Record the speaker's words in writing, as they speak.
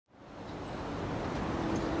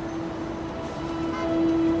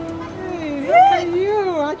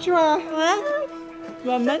Ajwa.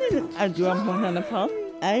 Well, my name is Ajwa Mohanapal.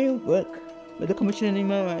 I work with the Commission on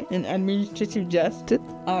Human Rights and Administrative Justice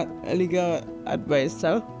as a legal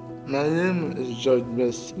advisor. My name is George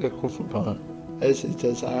Best-Lekufupara. As it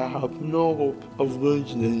is, I have no hope of going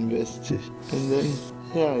to the university. And then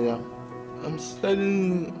here I am. I'm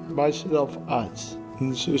studying Bachelor of Arts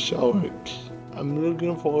in Social Work. I'm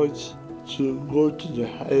looking forward to go to the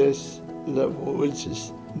highest level, which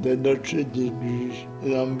is the doctorate degree,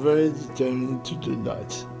 and I'm very determined to do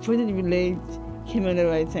that. For the relate human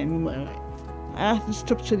rights and human rights, I have to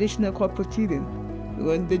stop traditional corporatism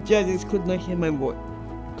because the judges could not hear my voice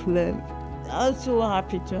clearly. I was so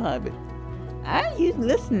happy to have it. I used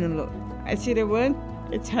listening a lot. I see the word,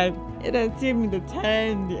 it's type. It has saved me the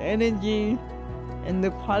time, the energy, and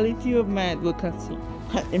the quality of my advocacy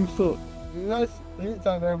has improved. Let's meet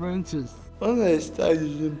our adventures. When I start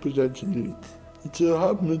using Project Unit, it will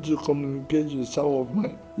help me to communicate with some of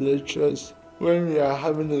my lecturers. When we are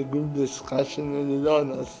having a group discussion and they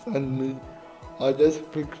don't understand me, I'll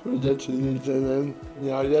just pick Project Unit and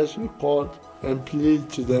then I'll just record and play it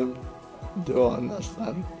to them. They will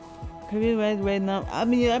understand. Career-wise right now, I've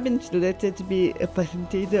been selected to be a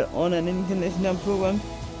facilitator on an international program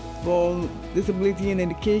for disability and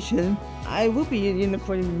education. I will be using the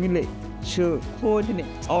project Relate to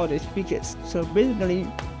coordinate all the speakers. So basically,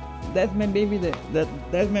 that's my baby there.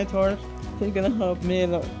 That's my torch. It's gonna help me a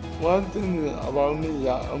lot. One thing about me is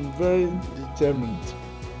that I'm very determined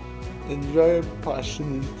and very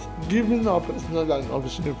passionate. Giving up is not an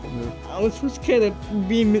option for me. I was so scared of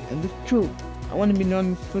being misunderstood. I want to be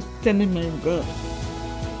known for standing my ground.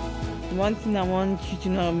 One thing I want you to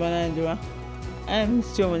know about Ajwa, I'm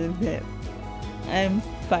strong in bed. I'm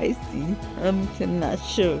feisty. I'm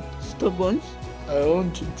tenacious, stubborn. I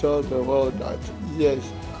want to tell the world that yes,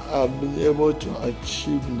 I've been able to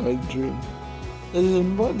achieve my dream. It's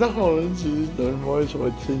important for me to use the voice for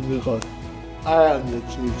change because I am the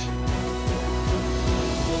truth.